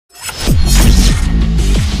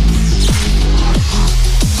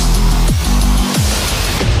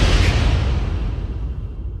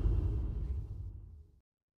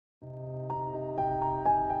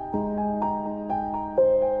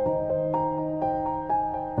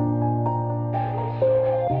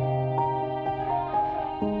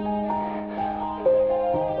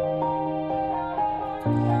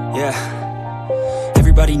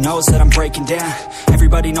knows that I'm breaking down.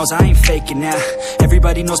 Everybody knows I ain't faking now.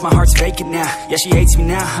 Everybody knows my heart's vacant now. Yeah, she hates me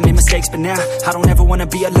now, I made mistakes but now I don't ever wanna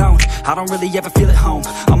be alone. I don't really ever feel at home.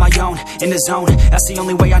 On my own, in the zone, that's the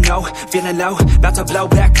only way I know. Feeling low, about to blow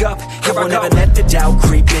back up. Here I never let the doubt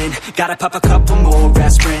creep in. Gotta pop a couple more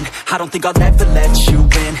aspirin. I don't think I'll ever let you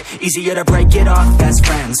in. Easier to break it off as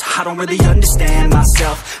friends. I don't really understand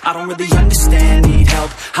myself. I don't really understand, need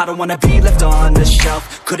help. I don't wanna be left on the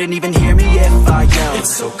shelf. Couldn't even hear me if I yelled.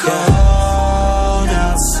 It's so cold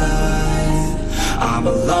outside, I'm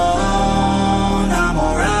alone, I'm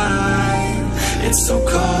alright. It's so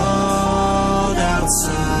cold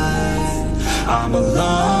outside, I'm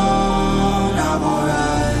alone, I'm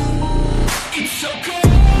alright. It's so cold.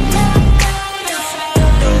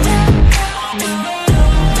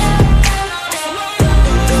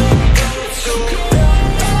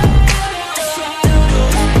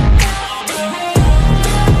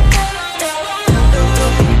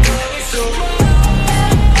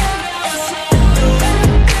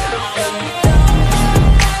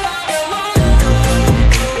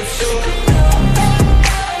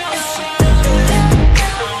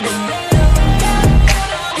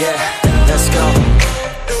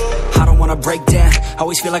 Break down,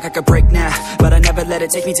 always feel like I could break now, but I never let it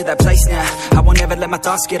take me to that place now. I won't ever let my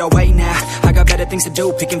thoughts get away now. I got better things to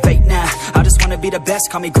do, picking fate now. I just wanna be the best,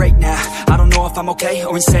 call me great now. I don't know if I'm okay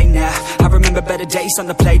or insane now. I remember better days on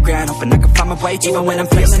the playground, hoping I can find my way. Even when I'm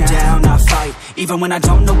feeling down, I fight. Even when I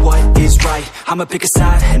don't know what is right, I'ma pick a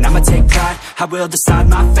side and I'ma take pride. I will decide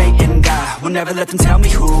my fate and I will never let them tell me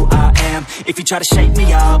who I am. If you try to shape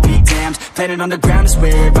me, I'll be damned. Planet on the ground is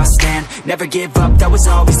where I stand. Never give up, that was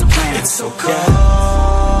always the plan. It's so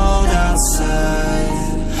cold outside,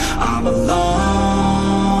 I'm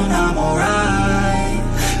alone, I'm alright.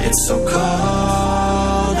 It's so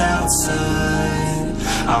cold outside,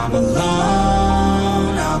 I'm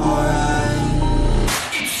alone, I'm alright.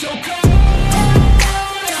 It's so cold.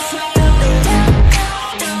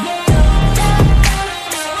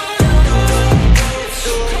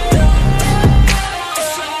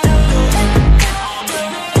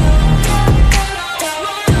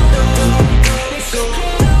 So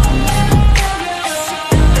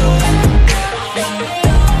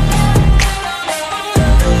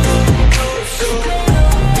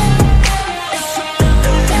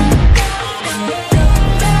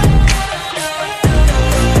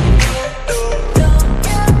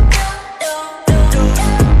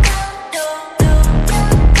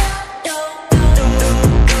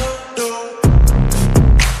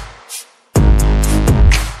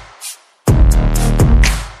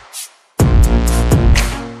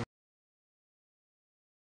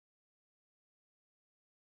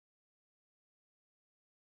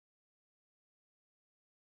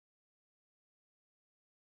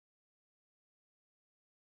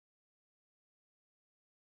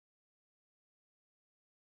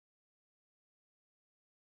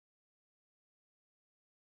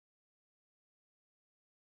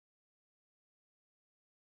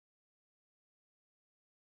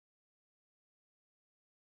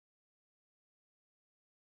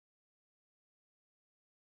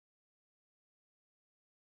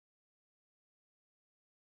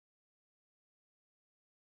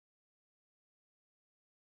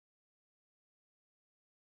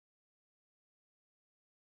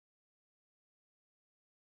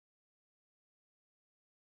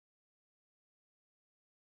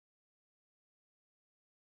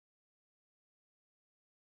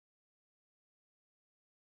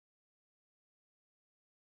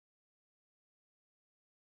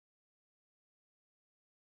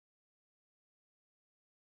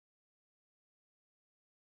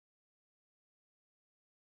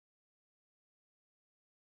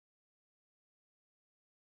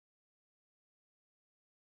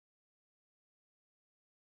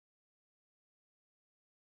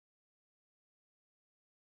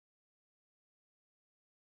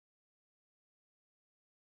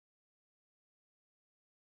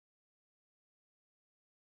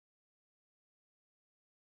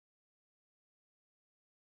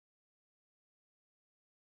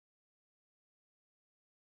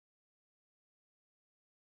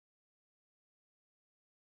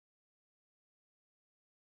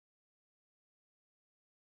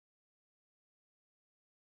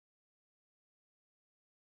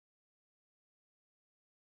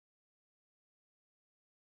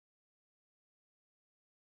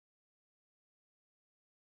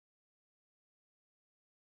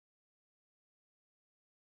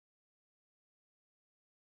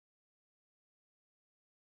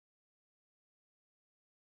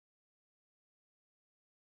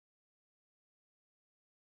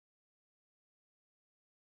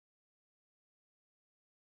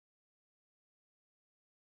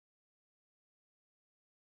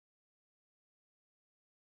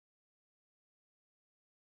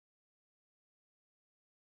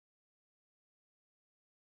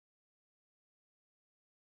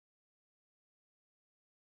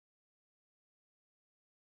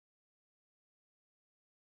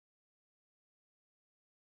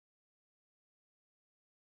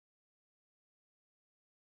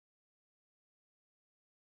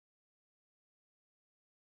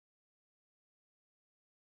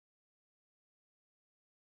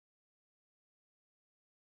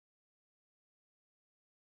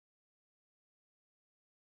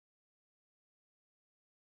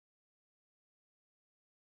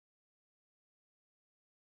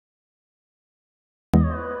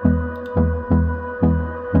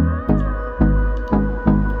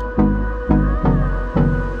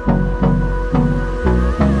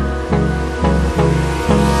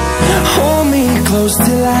close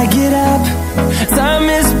till I get up. Time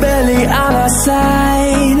is barely on our side.